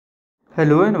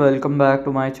Hello and welcome back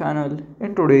to my channel.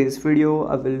 In today's video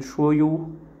I will show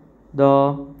you the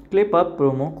Clickup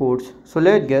promo codes. So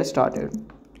let's get started.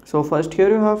 So first here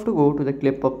you have to go to the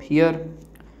Clickup here.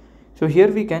 So here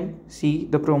we can see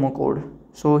the promo code.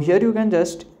 So here you can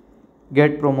just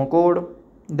get promo code,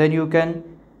 then you can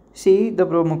see the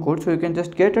promo code. So you can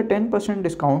just get a 10%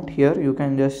 discount here. You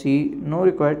can just see no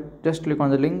required, just click on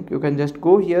the link. You can just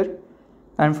go here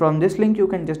and from this link you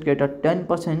can just get a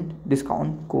 10%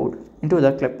 discount code into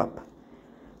the Clickup.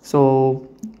 So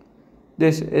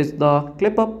this is the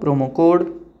Clickup promo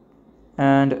code,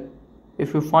 and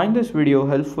if you find this video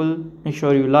helpful, make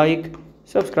sure you like,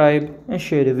 subscribe and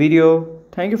share the video.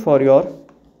 Thank you for your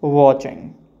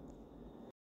watching.